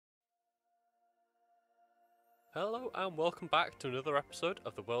Hello and welcome back to another episode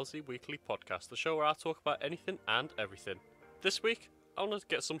of the Wellsy Weekly Podcast, the show where I talk about anything and everything. This week, I want to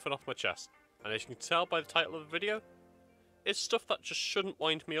get something off my chest, and as you can tell by the title of the video, it's stuff that just shouldn't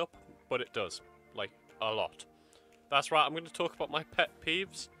wind me up, but it does. Like, a lot. That's right, I'm going to talk about my pet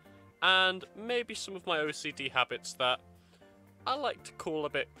peeves, and maybe some of my OCD habits that I like to call a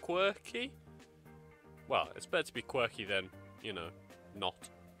bit quirky. Well, it's better to be quirky than, not.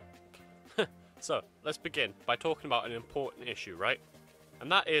 So, let's begin by talking about an important issue, right?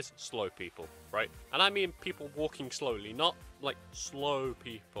 And that is slow people, right? And I mean people walking slowly, not like slow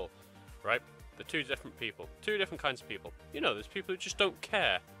people, right? They're two different people, two different kinds of people. There's people who just don't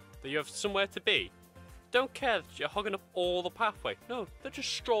care that you have somewhere to be. Don't care that you're hogging up all the pathway. No, they're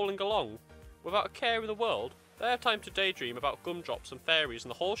just strolling along without a care in the world. They have time to daydream about gumdrops and fairies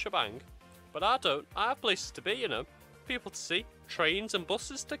and the whole shebang. But I don't. I have places to be, people to see, trains and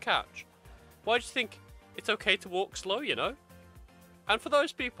buses to catch. Why do you think it's okay to walk slow, And for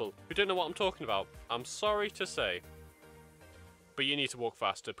those people who don't know what I'm talking about, I'm sorry to say, but you need to walk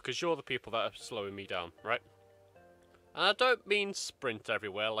faster because you're the people that are slowing me down, right? And I don't mean sprint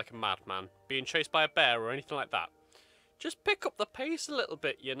everywhere like a madman, being chased by a bear or anything like that. Just pick up the pace a little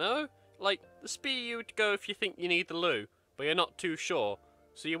bit, Like the speed you would go if you think you need the loo, but you're not too sure.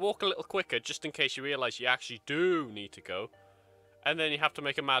 So you walk a little quicker just in case you realise you actually do need to go. And then you have to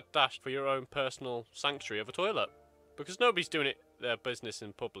make a mad dash for your own personal sanctuary of a toilet. Because nobody's doing it their business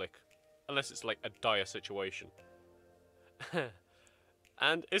in public. Unless it's like a dire situation.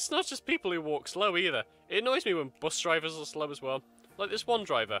 And it's not just people who walk slow either. It annoys me when bus drivers are slow as well. Like this one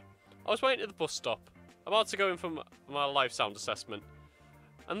driver. I was waiting at the bus stop, about to go in for my live sound assessment.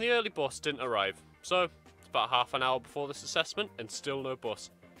 And the early bus didn't arrive. So, it's about half an hour before this assessment and still no bus.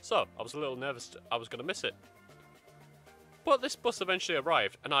 So, I was a little nervous I was going to miss it. But this bus eventually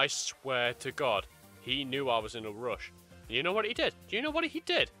arrived, and I swear to God, he knew I was in a rush. And you know what he did? Do you know what he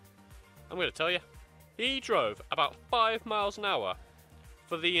did? I'm going to tell you. He drove about 5 miles an hour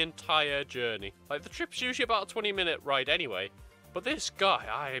for the entire journey. Like, the trip's usually about a 20-minute ride anyway. But this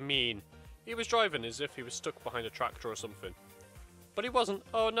guy, he was driving as if he was stuck behind a tractor or something. But he wasn't.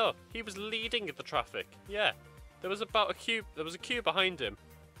 Oh no, he was leading the traffic. Yeah, there was a queue behind him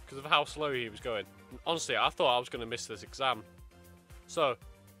because of how slow he was going. Honestly, I thought I was going to miss this exam. So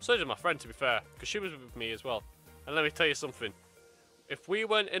did my friend, to be fair, because she was with me as well. And let me tell you something. If we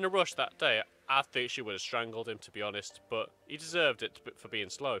weren't in a rush that day, I think she would have strangled him, to be honest. But he deserved it for being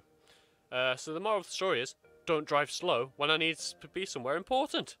slow. So the moral of the story is, don't drive slow when I need to be somewhere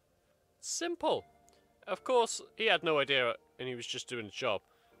important. Simple. Of course, he had no idea and he was just doing a job.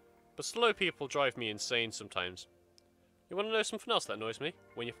 But slow people drive me insane sometimes. You want to know something else that annoys me?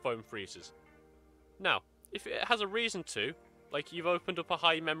 When your phone freezes. Now, if it has a reason to, like you've opened up a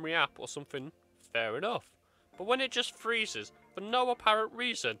high memory app or something, fair enough. But when it just freezes for no apparent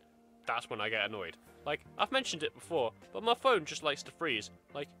reason, that's when I get annoyed. Like, I've mentioned it before, but my phone just likes to freeze.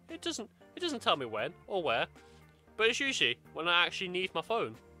 Like, it doesn't tell me when or where, but it's usually when I actually need my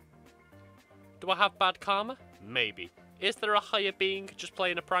phone. Do I have bad karma? Maybe. Is there a higher being just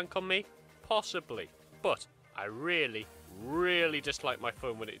playing a prank on me? Possibly. But I really dislike my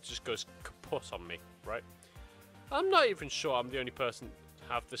phone when it just goes kaput on me, right? I'm not even sure I'm the only person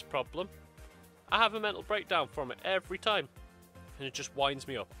to have this problem. I have a mental breakdown from it every time, and it just winds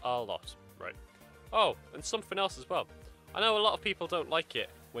me up a lot, right? Oh, and something else as well. I know a lot of people don't like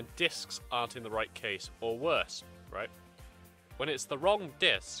it when discs aren't in the right case, or worse, right? When it's the wrong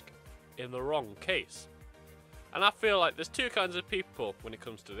disc in the wrong case. And I feel like there's two kinds of people when it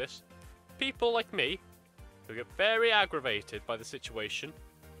comes to this. People like me, who get very aggravated by the situation,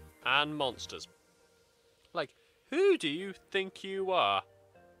 and monsters. Like, who do you think you are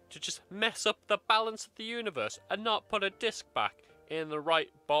to just mess up the balance of the universe and not put a disc back in the right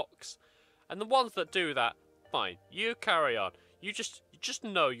box? And the ones that do that, fine, you carry on. You just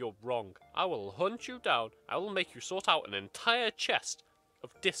know you're wrong. I will hunt you down. I will make you sort out an entire chest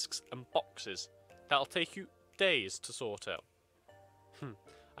of discs and boxes. That'll take you days to sort out.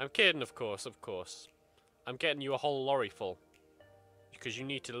 I'm kidding, of course. I'm getting you a whole lorry full. Because you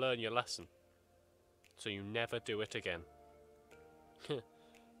need to learn your lesson. So you never do it again.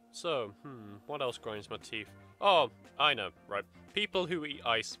 So, what else grinds my teeth? Oh, I know, right. People who eat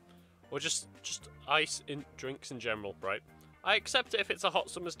ice. Or just ice in drinks in general, right? I accept it if it's a hot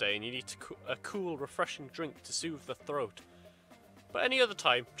summer's day and you need a cool, refreshing drink to soothe the throat. But any other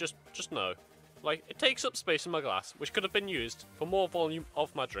time, just no. Like, it takes up space in my glass, which could have been used for more volume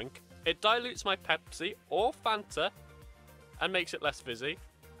of my drink. It dilutes my Pepsi or Fanta and makes it less fizzy.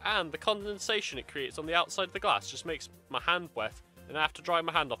 And the condensation it creates on the outside of the glass just makes my hand wet and I have to dry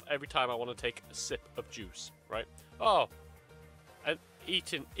my hand off every time I want to take a sip of juice, right? Oh, and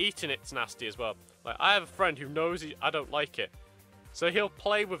eating it's nasty as well. Like, I have a friend who knows I don't like it, so he'll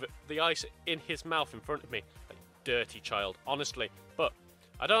play with the ice in his mouth in front of me. Like, dirty child, honestly. But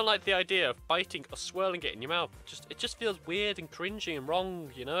I don't like the idea of biting or swirling it in your mouth. It just feels weird and cringy and wrong,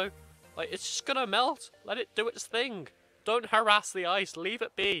 you know? Like, it's just gonna melt. Let it do its thing. Don't harass the ice. Leave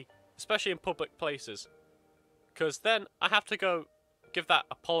it be. Especially in public places. Because then I have to go give that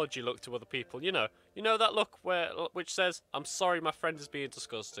apology look to other people. You know that look which says, I'm sorry my friend is being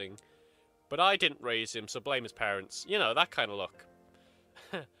disgusting, but I didn't raise him, so blame his parents. You know, that kind of look.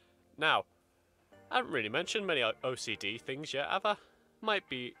 Now, I haven't really mentioned many OCD things yet, have I? Might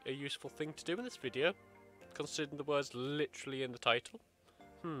be a useful thing to do in this video, considering the words literally in the title.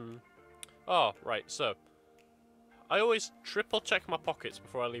 Oh, right, so I always triple check my pockets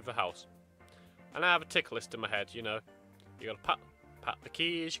before I leave the house. And I have a tick list in my head, you know. You gotta pat the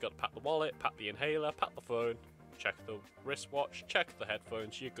keys, you gotta pat the wallet, pat the inhaler, pat the phone, check the wristwatch, check the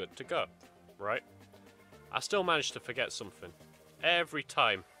headphones, you're good to go. Right? I still manage to forget something. Every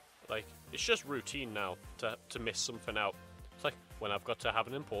time. Like, it's just routine now to miss something out. It's like when I've got to have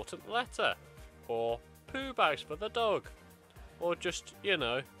an important letter, or poo bags for the dog, or just, you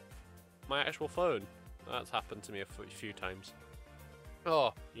know, my actual phone. That's happened to me a few times.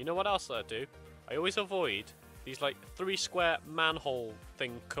 Oh, you know what else I do? I always avoid these like 3 square manhole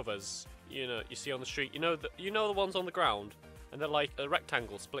thing covers. You know, you see on the street. You know the ones on the ground, and they're like a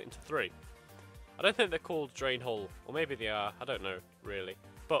rectangle split into 3. I don't think they're called drain hole, or maybe they are. I don't know really.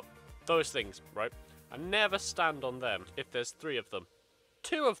 But those things, right? I never stand on them if there's 3 of them.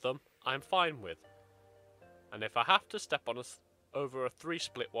 2 of them I'm fine with, and if I have to step on over a 3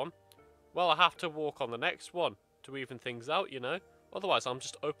 split one, well, I have to walk on the next one to even things out, you know. Otherwise, I'm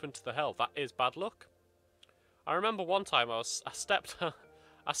just open to the hell. That is bad luck. I remember one time I stepped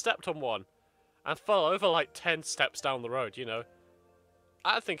on one and fell over like 10 steps down the road, you know.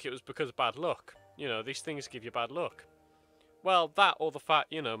 I think it was because of bad luck. You know, these things give you bad luck. Well, that or the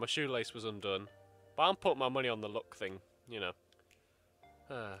fact, you know, my shoelace was undone. But I'm putting my money on the luck thing, you know.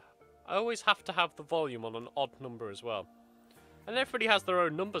 I always have to have the volume on an odd number as well. And everybody has their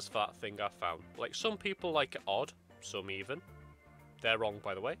own numbers for that thing, I've found. Like, some people like it odd, some even. They're wrong,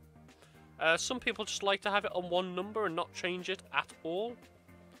 by the way. Some people just like to have it on one number and not change it at all.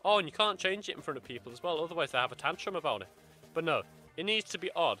 Oh, and you can't change it in front of people as well, otherwise they have a tantrum about it. But no, it needs to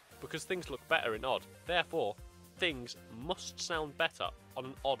be odd, because things look better in odd. Therefore, things must sound better on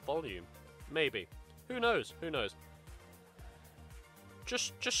an odd volume. Maybe. Who knows? Who knows?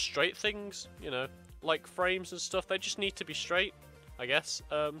 Just straight things, you know. Like frames and stuff, they just need to be straight, I guess.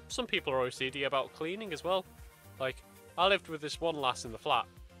 Some people are OCD about cleaning as well. Like, I lived with this one lass in the flat.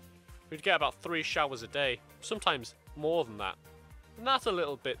 We'd get about 3 showers a day, sometimes more than that. And that's a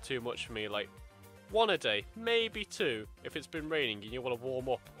little bit too much for me, like 1 a day, maybe 2 if it's been raining and you want to warm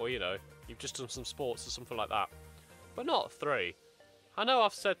up, or you know, you've just done some sports or something like that. But not 3. I know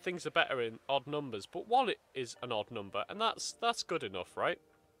I've said things are better in odd numbers, but 1 is an odd number, and that's good enough, right?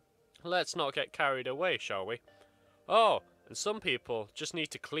 Let's not get carried away, shall we? Oh, and some people just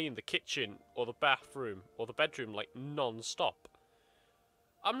need to clean the kitchen or the bathroom or the bedroom like non-stop.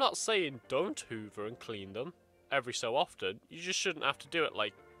 I'm not saying don't hoover and clean them every so often. You just shouldn't have to do it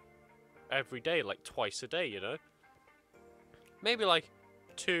like every day, like twice a day, you know? Maybe like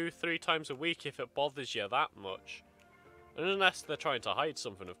 2-3 times a week if it bothers you that much. And unless they're trying to hide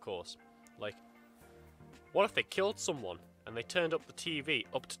something, of course. Like, what if they killed someone and they turned up the TV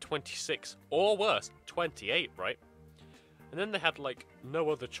up to 26, or worse, 28, right? And then they had, like, no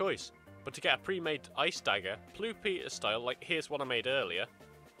other choice but to get a pre-made ice dagger, Blue Peter style, like here's one I made earlier,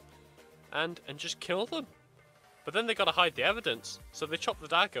 and just kill them. But then they gotta hide the evidence, so they chop the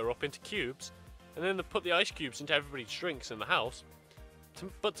dagger up into cubes, and then they put the ice cubes into everybody's drinks in the house.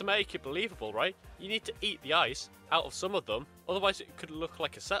 But to make it believable, right, you need to eat the ice out of some of them, otherwise it could look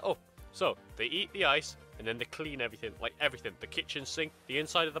like a setup. So, they eat the ice, and then they clean everything, like everything. The kitchen sink, the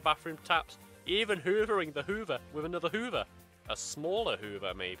inside of the bathroom taps, even hoovering the hoover with another hoover. A smaller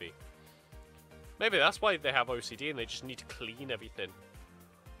hoover, maybe. Maybe that's why they have OCD and they just need to clean everything.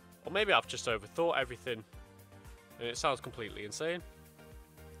 Or maybe I've just overthought everything, and it sounds completely insane.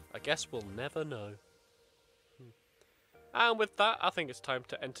 I guess we'll never know. And with that, I think it's time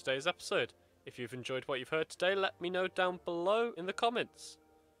to end today's episode. If you've enjoyed what you've heard today, let me know down below in the comments.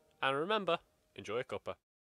 And remember, enjoy a cuppa.